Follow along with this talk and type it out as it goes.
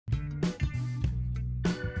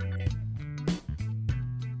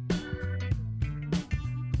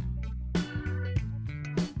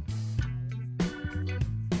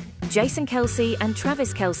Jason Kelce and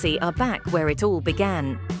Travis Kelce are back where it all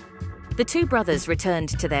began. The two brothers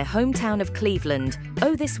returned to their hometown of Cleveland,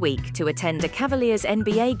 this week to attend a Cavaliers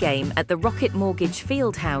NBA game at the Rocket Mortgage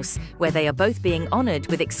Fieldhouse, where they are both being honored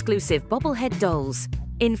with exclusive bobblehead dolls.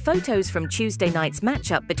 In photos from Tuesday night's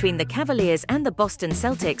matchup between the Cavaliers and the Boston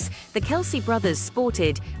Celtics, the Kelce brothers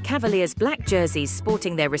sported Cavaliers black jerseys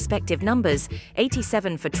sporting their respective numbers,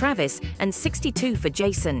 87 for Travis and 62 for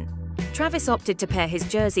Jason. Travis opted to pair his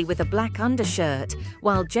jersey with a black undershirt,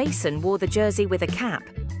 while Jason wore the jersey with a cap.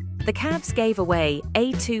 The Cavs gave away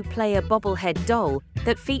a two-player bobblehead doll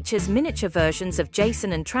that features miniature versions of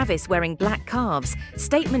Jason and Travis wearing black calves,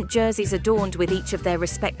 statement jerseys adorned with each of their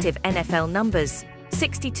respective NFL numbers,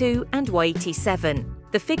 62 and 87.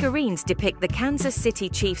 The figurines depict the Kansas City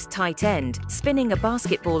Chiefs tight end spinning a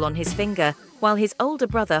basketball on his finger, while his older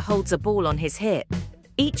brother holds a ball on his hip.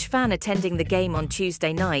 Each fan attending the game on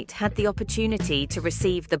Tuesday night had the opportunity to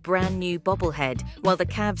receive the brand new bobblehead, while the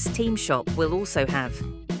Cavs team shop will also have